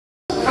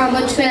I'm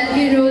a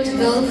 12-year-old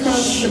girl from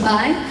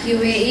Dubai,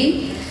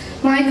 UAE.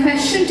 My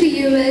question to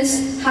you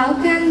is, how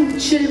can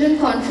children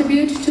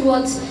contribute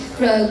towards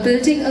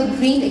building a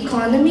green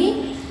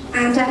economy?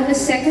 And I have a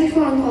second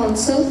one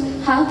also.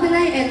 How can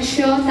I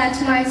ensure that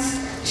my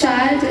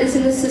child is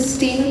in a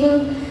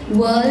sustainable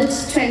world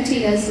 20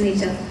 years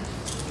later?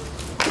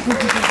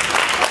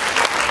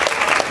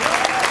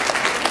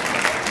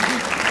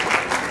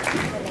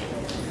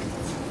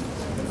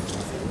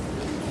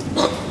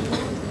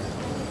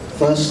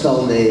 First,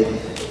 on the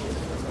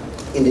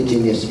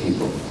indigenous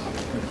people.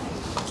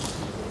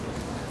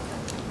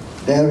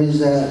 There is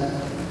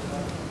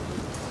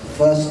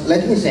first,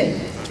 let me say,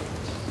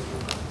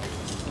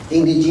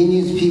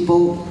 indigenous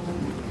people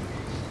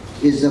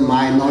is a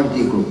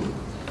minority group.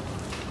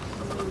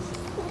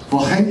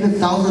 For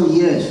 100,000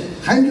 years,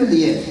 100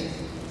 years,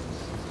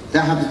 they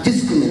have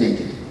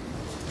discriminated,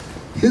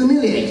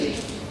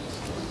 humiliated.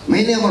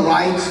 Many of our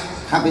rights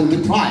have been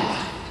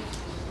deprived.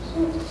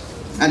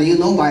 And you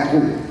know by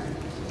whom.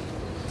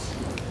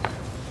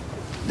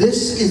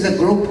 This is a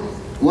group,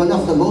 one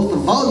of the most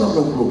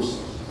vulnerable groups.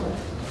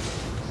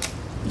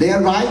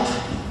 Their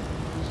right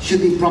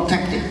should be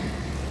protected.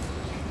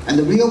 And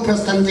the Rio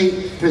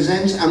presidency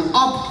presents an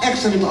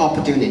excellent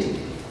opportunity.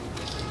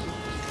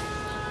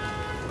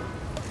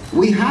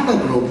 We have a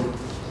group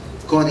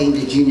called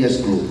Indigenous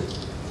Group.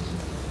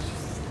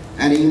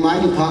 And in my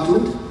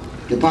department,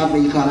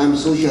 Department of Economic and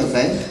Social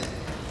Affairs,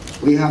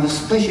 we have a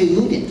special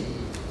unit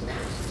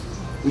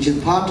which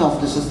is part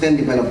of the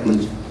Sustainable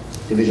Development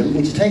Division,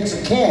 which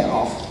takes care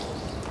of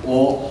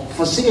or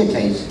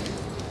facilitates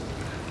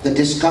the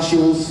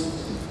discussions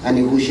and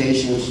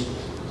negotiations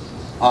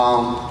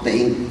on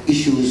the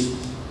issues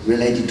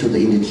related to the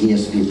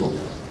indigenous people.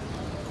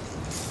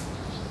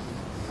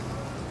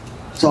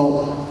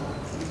 So,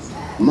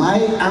 my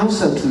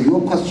answer to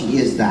your question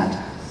is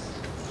that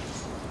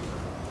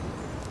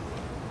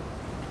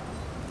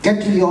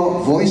get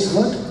your voice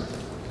heard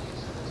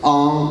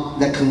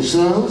on the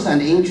concerns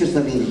and interests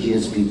of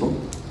indigenous people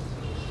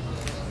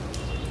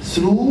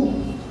through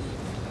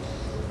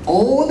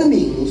all the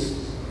means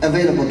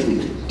available to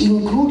it,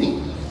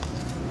 including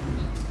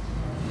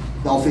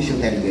the official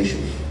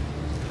delegations.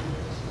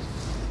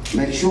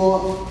 Make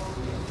sure,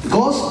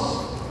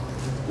 because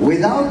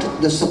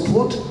without the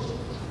support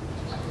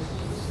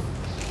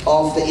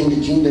of the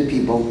indigenous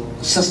people,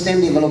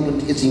 sustained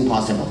development is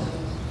impossible.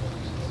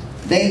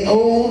 They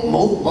own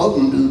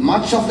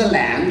much of the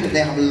land, they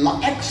have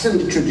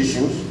excellent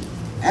traditions,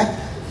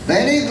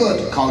 very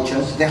good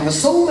cultures, they have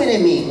so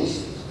many means,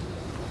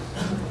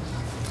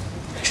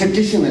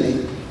 traditionally,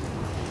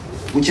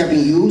 which have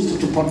been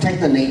used to protect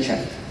the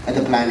nature and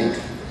the planet.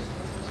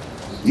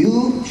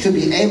 You should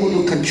be able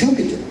to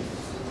contribute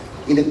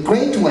in a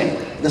great way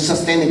the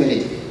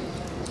sustainability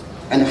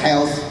and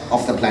health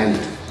of the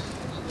planet.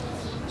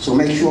 So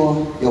make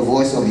sure your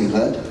voice will be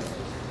heard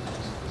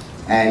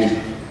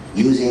and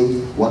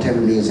using whatever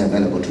means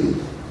available to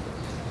you.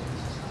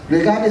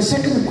 Regarding the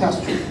second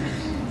question,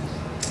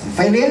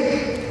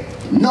 failure?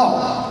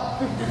 No.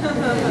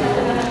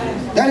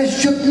 That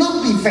should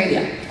not be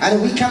failure,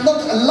 and we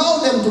cannot allow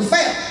them to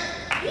fail.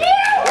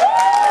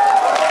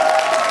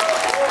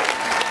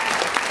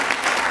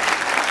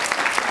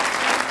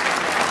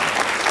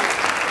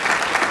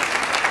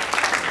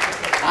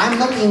 I'm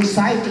not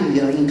inciting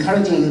you,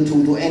 encouraging you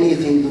to do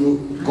anything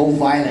to go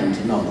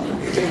violent. No.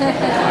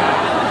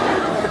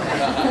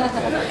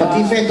 But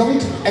if they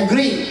don't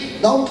agree,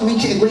 don't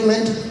reach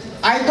agreement,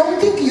 I don't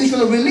think you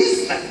should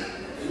release them.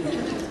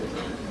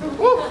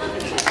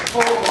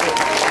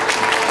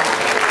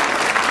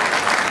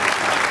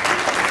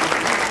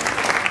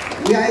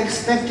 We are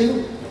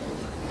expecting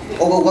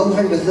over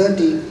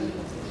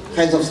 130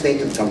 heads of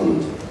state and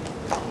government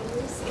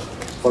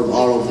from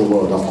all over the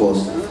world, of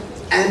course,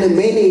 and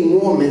many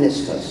more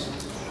ministers.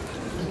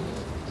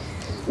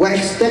 We're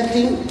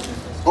expecting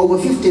over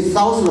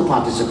 50,000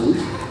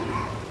 participants.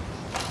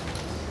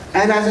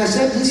 And as I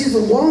said, this is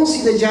a once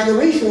in a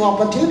generation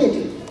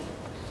opportunity.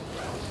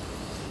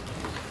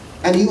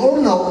 And you all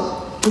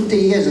know, 50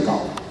 years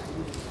ago,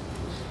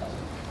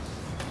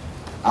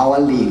 our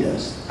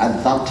leaders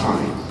at that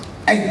time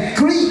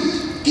agreed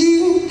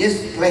in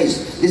this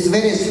place, this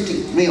very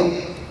city, Rio,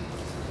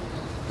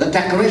 the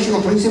Declaration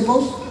of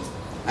Principles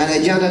and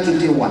Agenda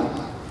 21.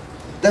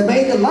 They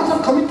made a lot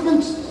of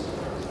commitments.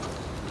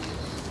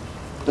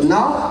 But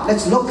now,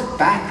 let's look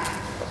back.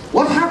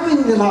 What happened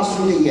in the last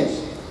 20 years?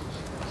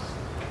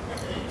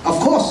 Of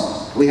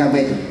course, we have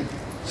made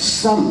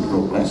some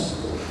progress,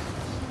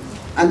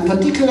 and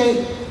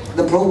particularly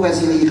the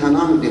progress in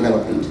economic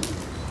development.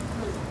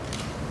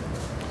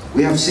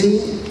 We have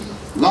seen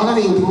a lot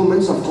of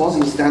improvements, of course,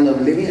 in standard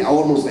of living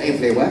almost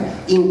everywhere,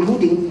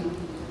 including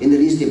in the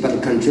least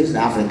developed countries,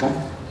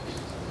 Africa.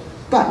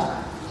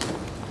 But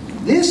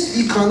this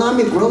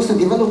economic growth and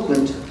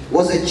development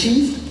was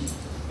achieved,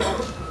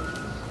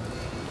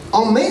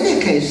 on many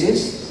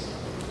cases,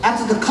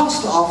 at the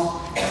cost of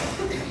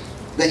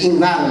the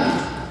environment,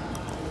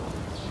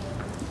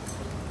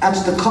 at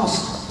the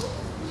cost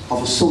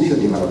of social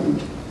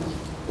development.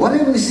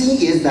 What we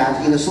see is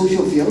that in the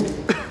social field,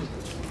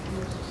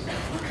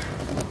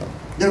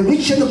 the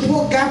rich and the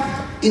poor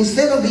gap,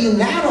 instead of being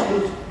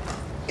narrowed,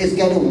 is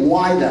getting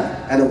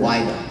wider and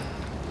wider.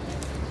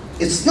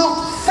 It's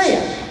not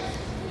fair.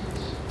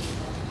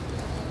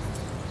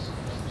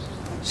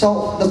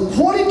 So the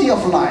quality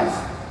of life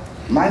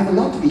might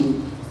not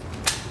be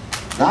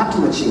that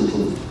much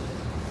improved.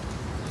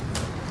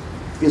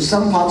 In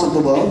some parts of the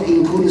world,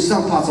 including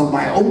some parts of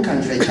my own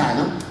country,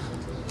 China,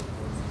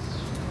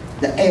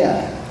 the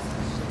air,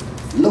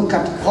 look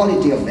at the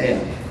quality of the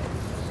air,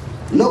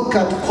 look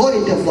at the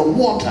quality of the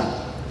water.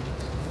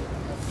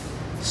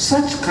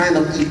 Such kind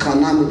of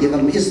economic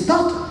development is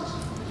not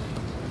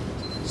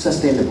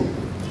sustainable.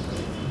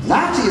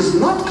 That is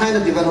not kind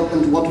of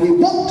development what we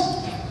want.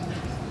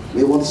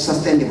 We want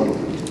sustainable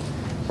development.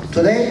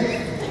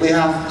 Today, we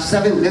have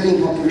 7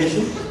 billion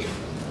population.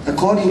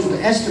 According to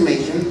the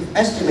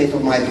estimate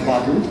of my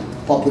department,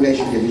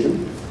 population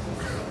division,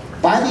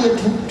 by the year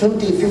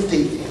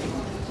 2050,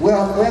 we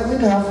are going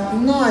to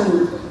have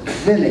 9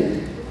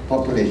 billion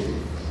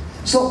population.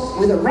 So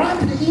with the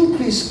rapid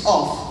increase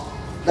of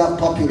the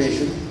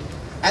population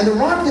and the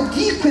rapid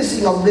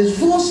decreasing of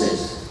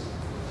resources,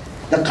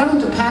 the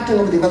current pattern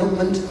of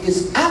development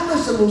is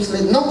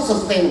absolutely not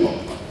sustainable.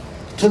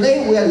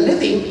 Today we are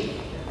living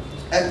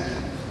a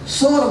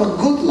sort of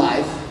a good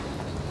life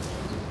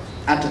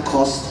at the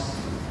cost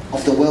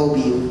of the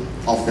well-being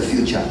of the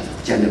future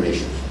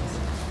generations.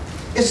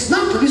 It's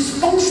not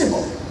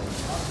responsible.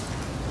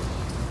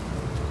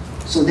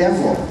 So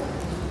therefore,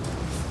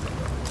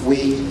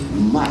 we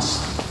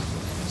must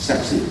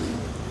succeed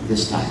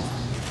this time.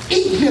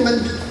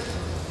 Implement,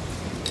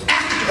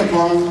 act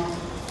upon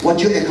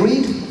what you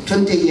agreed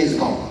 20 years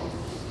ago.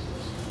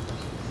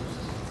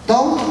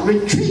 Don't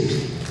retreat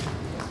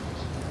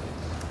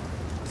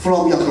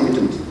from your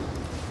commitment.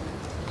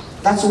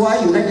 That's why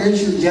United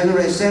Nations General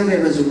Assembly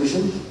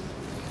resolution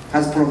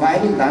has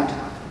provided that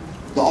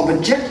the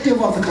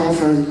objective of the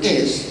conference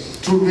is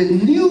to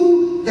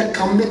renew the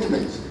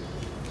commitment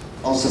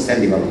on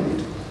sustainable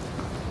development.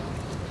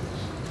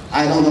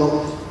 I don't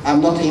know,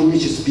 I'm not an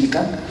English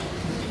speaker.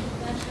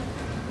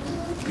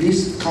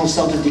 Please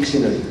consult a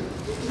dictionary.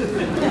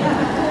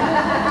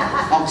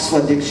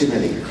 Oxford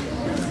Dictionary.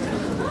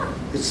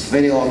 It's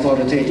very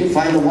authoritative.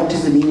 Find out what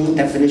is the meaning,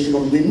 definition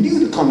of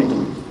renewed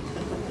commitment.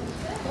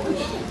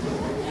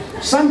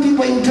 Some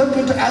people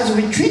interpret it as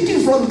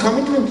retreating from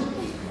commitment,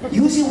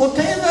 using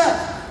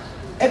whatever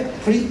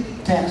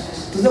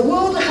pretext. The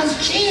world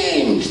has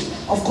changed.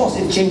 Of course,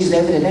 it changes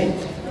every day.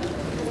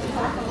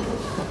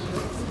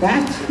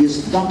 That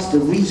is not the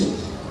reason.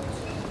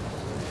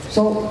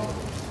 So,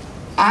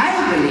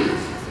 I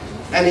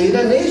believe, and the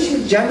United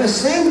Nations General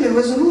Assembly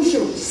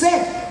resolution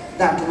said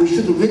that we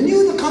should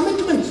renew the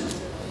commitment.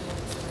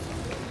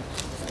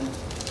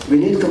 We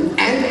need to come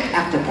and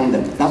act upon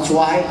them. That's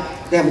why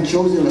they have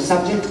chosen a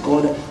subject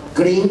called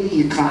green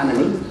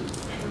economy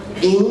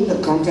in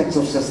the context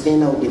of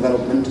sustainable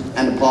development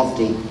and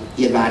poverty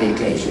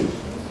eradication.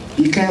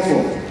 Be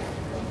careful,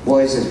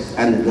 boys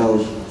and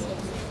girls.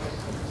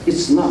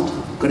 It's not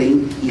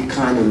green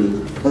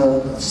economy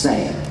per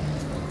se.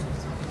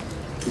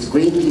 It's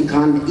green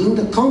economy in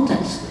the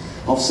context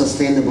of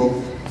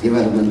sustainable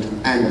development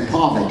and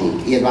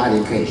poverty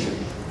eradication.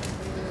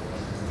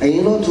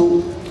 And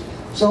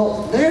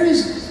so there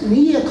is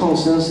near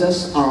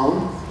consensus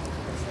on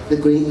the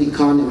green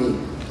economy.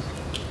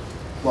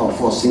 Well,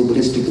 for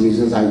simplistic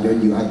reasons, I tell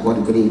you, I call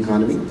it green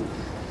economy.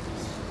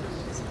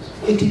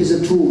 It is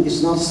a tool,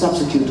 it's not a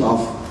substitute of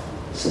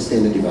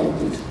sustainable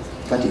development,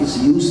 but it's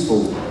a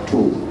useful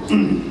tool.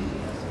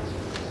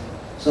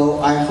 So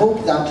I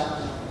hope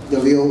that the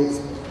real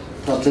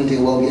fraternity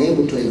will be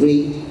able to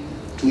agree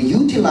to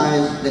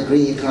utilize the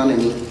green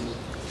economy,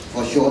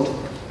 for short,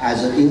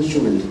 as an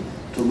instrument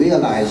to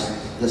realize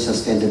the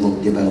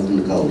sustainable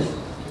development goals.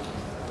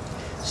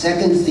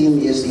 Second theme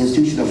is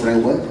institutional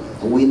framework.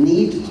 We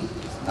need,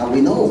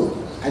 we know,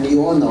 and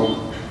you all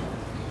know,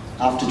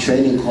 after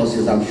training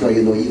courses, I'm sure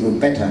you know even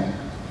better,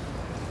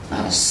 there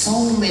are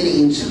so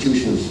many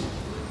institutions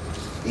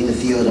in the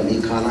field of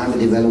economic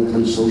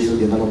development, social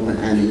development,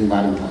 and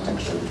environment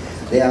protection.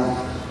 They are,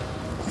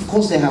 of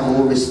course, they have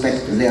all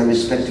their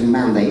respective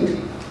mandate,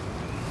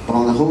 but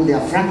on the whole, they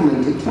are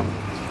fragmented.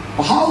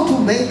 But how to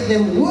make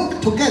them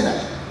work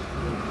together?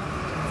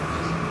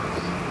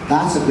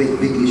 That's a big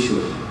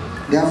issue.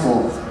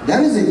 Therefore,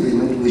 there is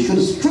agreement we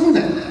should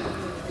strengthen,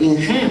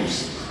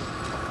 enhance,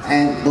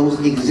 and those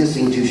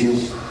existing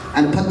institutions,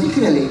 and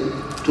particularly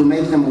to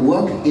make them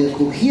work in a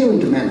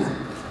coherent manner,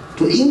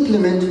 to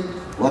implement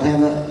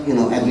whatever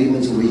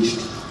agreements reached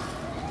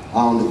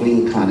on the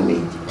green economy,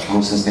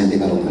 on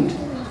sustainable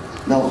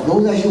development. Now,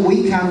 those are issues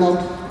we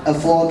cannot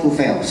afford to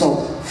fail. So,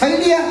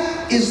 failure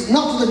is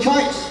not the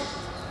choice.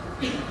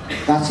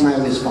 That's my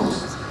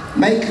response.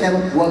 Make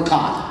them work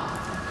hard,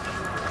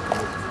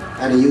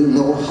 and you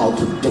know how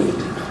to do it.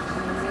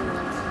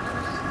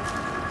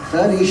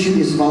 Third issue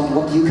is about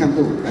what you can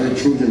do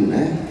as children,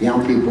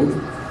 young people.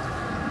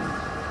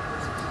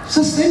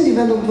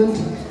 Sustainable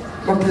development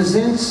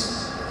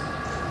represents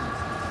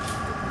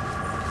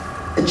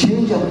a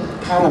change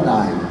of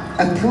paradigm,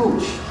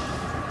 approach.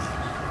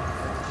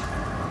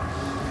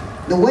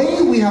 The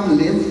way we have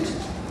lived,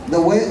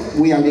 the way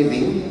we are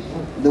living,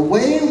 the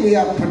way we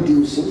are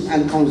producing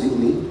and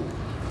consuming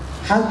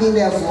has been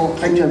there for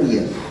hundreds of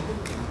years.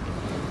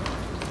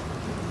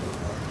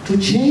 To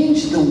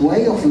change the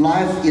way of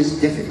life is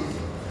difficult.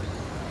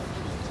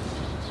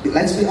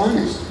 Let's be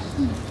honest.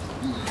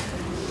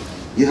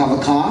 You have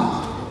a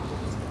car,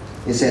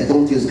 you say,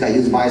 don't use car,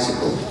 use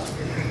bicycle.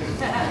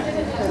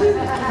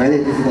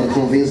 Very difficult to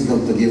convince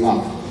them to give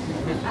up.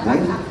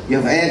 Right? You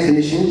have air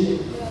conditioning,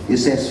 you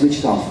say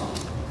switch off.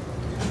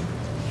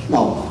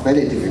 No,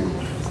 very difficult.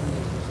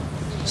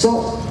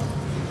 So,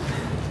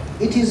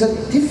 it is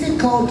a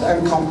difficult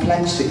and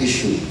complex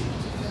issue.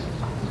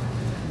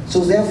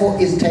 So therefore,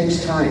 it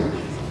takes time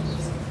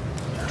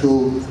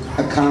to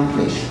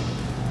accomplish.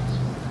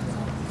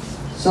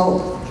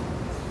 So,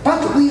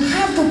 but we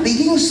have to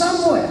begin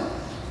somewhere.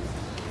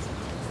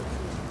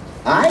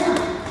 I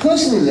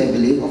personally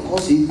believe, of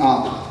course, you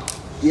are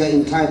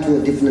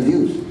entitled to different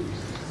views.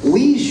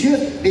 We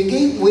should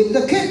begin with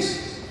the kids,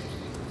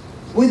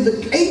 with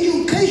the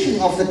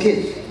education of the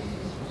kids.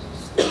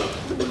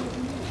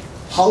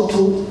 How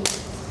to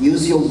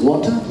use your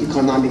water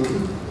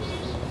economically,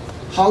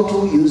 how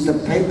to use the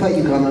paper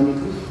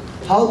economically,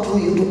 how to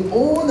use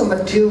all the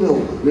material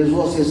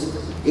resources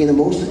in the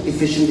most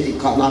efficient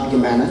economic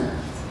manner,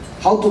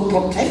 how to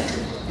protect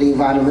the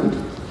environment,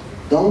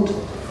 don't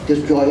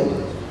destroy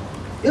it.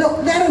 You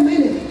know, there are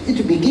many.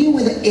 It begins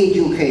with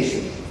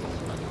education.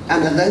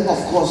 And then, of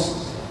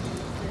course,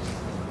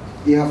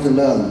 you have to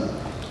learn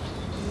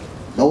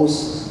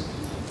those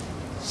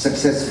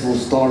successful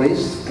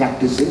stories,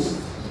 practices,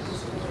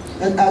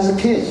 and as a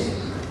kid,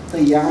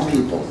 the young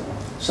people.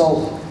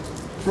 So,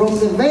 from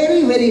the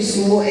very, very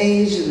small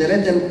age,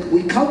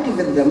 we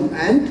cultivate them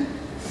and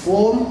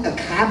form a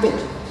habit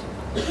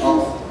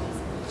of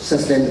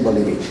sustainable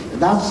living.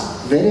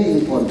 That's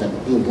very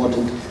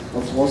important.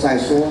 Of course, I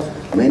saw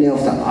many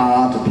of the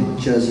art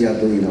pictures you are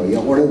doing.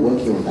 You're already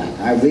working on that.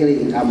 I'm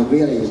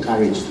really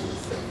encouraged.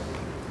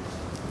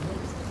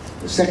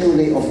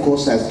 Secondly, of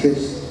course, as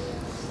kids,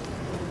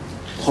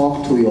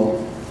 talk to your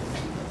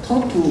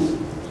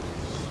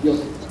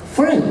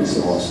friends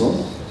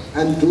also,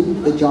 and do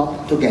the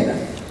job together.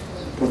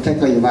 Protect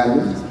the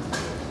environment.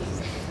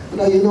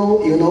 You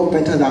know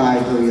better than I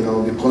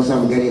do, because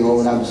I'm getting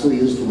old, I'm so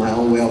used to my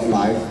own way of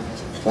life.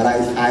 But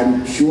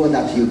I'm sure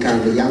that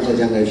the younger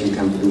generation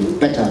can do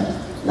better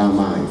than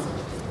mine.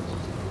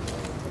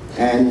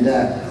 And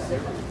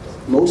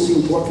most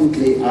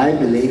importantly, I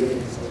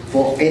believe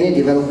for any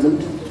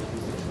development,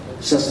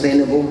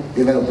 sustainable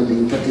development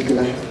in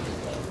particular,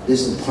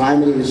 this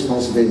primary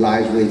responsibility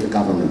lies with the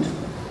government.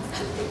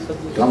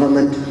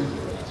 Government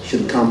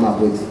should come up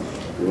with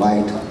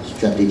right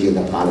strategy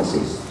and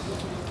policies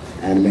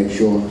and make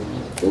sure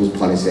those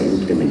policies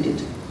are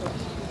implemented.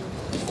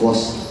 Of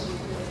course,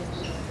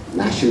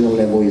 national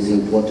level is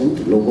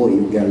important, local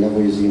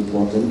level is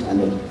important,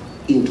 and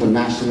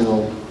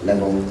international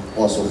level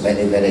also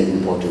very, very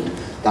important.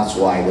 That's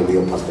why the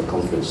Rio Pastor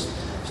Conference.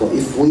 So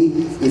if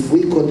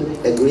we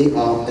could agree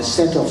on a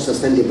set of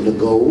sustainable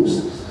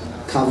goals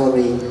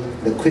covering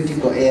the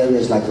critical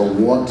areas like the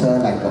water,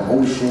 like the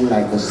ocean,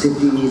 like the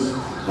cities,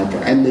 like the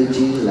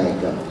energy,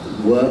 like the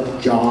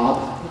work,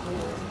 job,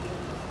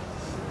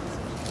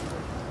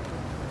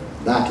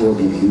 that will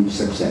be a huge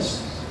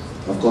success.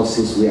 Of course,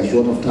 since we are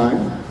short of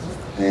time,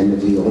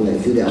 and we only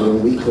feel that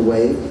 1 week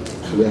away,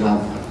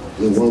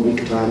 in 1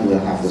 week time we'll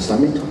have the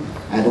summit.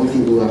 I don't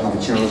think we will have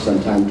a chance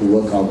and time to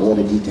work out all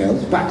the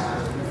details, but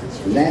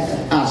let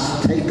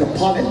us take a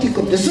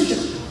political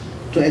decision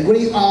to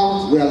agree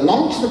on, we'll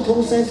launch the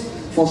process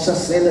for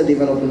sustainable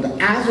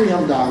development as we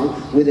have done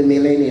with the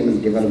Millennium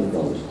Development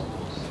Goals.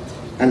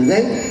 And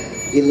then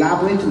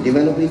elaborate and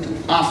develop it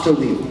after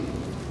Rio.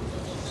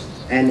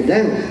 And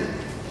then,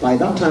 by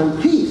that time,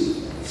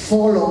 please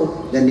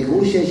follow the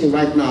negotiation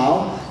right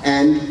now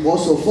and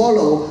also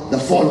follow the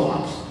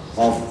follow-ups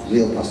of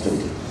Rio Plus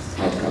 20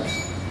 outcomes.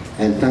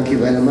 And thank you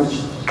very much.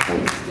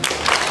 Thank you.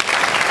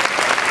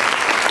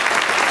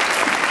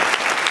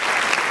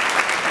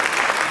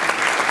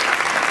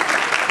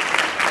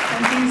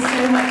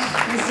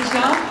 Mr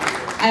Shah.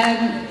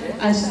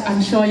 As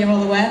I'm sure you're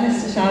all aware,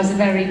 Mr Shah is a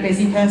very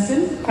busy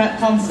person. Prep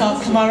Con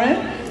starts tomorrow.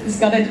 He's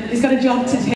got a job to do.